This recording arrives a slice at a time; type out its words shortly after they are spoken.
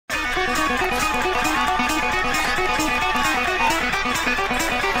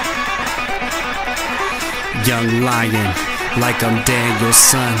Young lion, like I'm Daniel's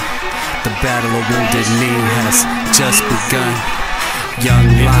son. The battle of wounded knee has just begun. Young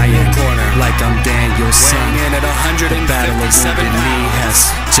lion, like I'm Daniel's son. The battle of wounded knee has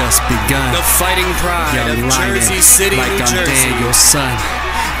just begun. The fighting pride Young of lion, Jersey City, like New I'm Jersey. Daniel's son.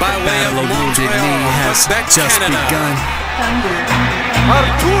 By The way battle of of wounded knee Montreal, has Quebec, just Canada. begun.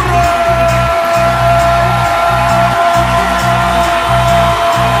 Arturo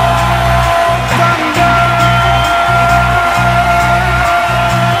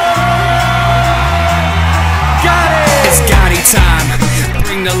Time.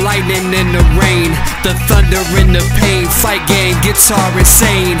 Bring the lightning and the rain, the thunder and the pain. Fight game, guitar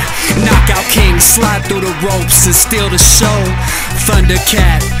insane. Knockout king, slide through the ropes and steal the show.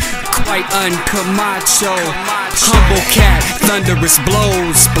 Thundercat, quite uncamacho. Humble cat, thunderous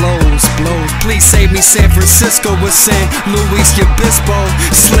blows, blows, blows. Please save me, San Francisco with San Luis Obispo.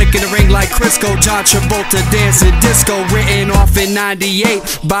 Slick in the ring like Crisco, John Travolta dancing disco. Written off in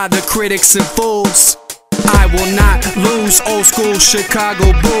 '98 by the critics and fools. I will not lose, old school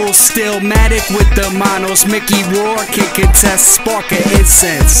Chicago Bulls. Stillmatic with the monos, Mickey Rourke can contest, spark of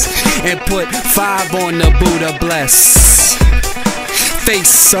incense and put 5 on the Buddha bless.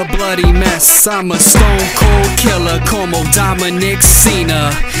 Face a bloody mess, I'm a stone cold killer, como Dominic Cena.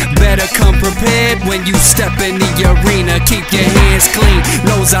 Better come prepared when you step in the arena. Keep your hands clean,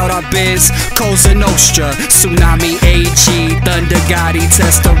 nose out our biz. Cosa Nostra, Tsunami AG, Thundercat,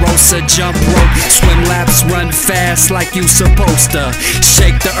 Testarossa, jump rope, swim laps, run fast like you supposed to.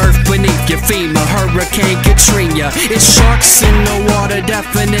 Shake the earth beneath your femur, Hurricane Katrina. It's sharks in the water,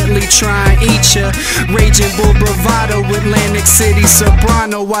 definitely try and eat ya. Raging Bull Bravado, Atlantic City,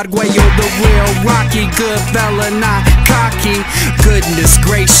 Soprano, Arguello, the real Rocky, good fella, not cocky. Goodness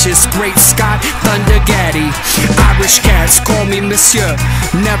gracious, great Scott, Thundercat. Irish cats call me Monsieur,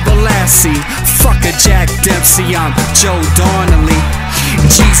 never Lassie. Fuck a Jack Dempsey, I'm Joe Donnelly.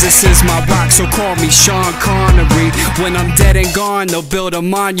 Jesus is my rock, so call me Sean Connery. When I'm dead and gone, they'll build a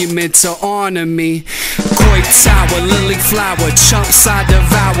monument to honor me. Coit Tower, lily flower, chumps I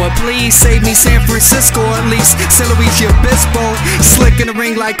devour. Please save me, San Francisco, at least San Luis Obispo. Slick in the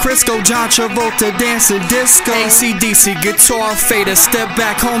ring like Crisco, John Travolta dancing disco. AC/DC guitar fader, step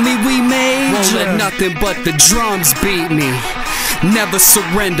back, homie, we made. Won't let nothing but the drums beat me. Never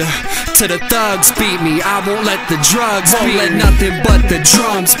surrender to the thugs beat me. I won't let the drugs beat me. Won't let nothing but the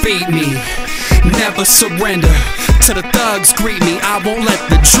drums beat me. Never surrender to the thugs greet me. I won't let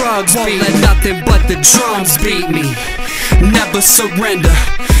the drugs beat me. Won't let nothing but the drums beat me. Never surrender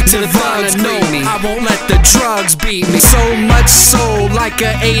to the thugs greet me. I won't let the drugs beat me. So much soul like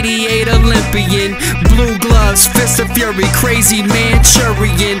a '88 Olympian. Blue gloves, fist of fury, crazy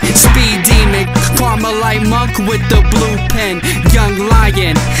Manchurian. Speed demon, Carmelite monk with the blue pen. Young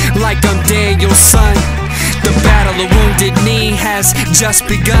lion, like I'm Daniel's son. The battle of wounded knee has just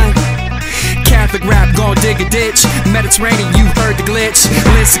begun. Catholic rap, gon' dig a ditch. Mediterranean, you heard the glitch.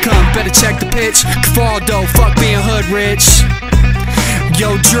 Listen, come, better check the pitch. Cavaldo, fuck being hood rich.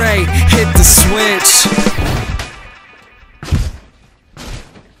 Yo, Dre, hit the switch.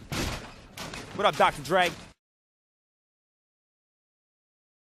 What up, Dr. Dre?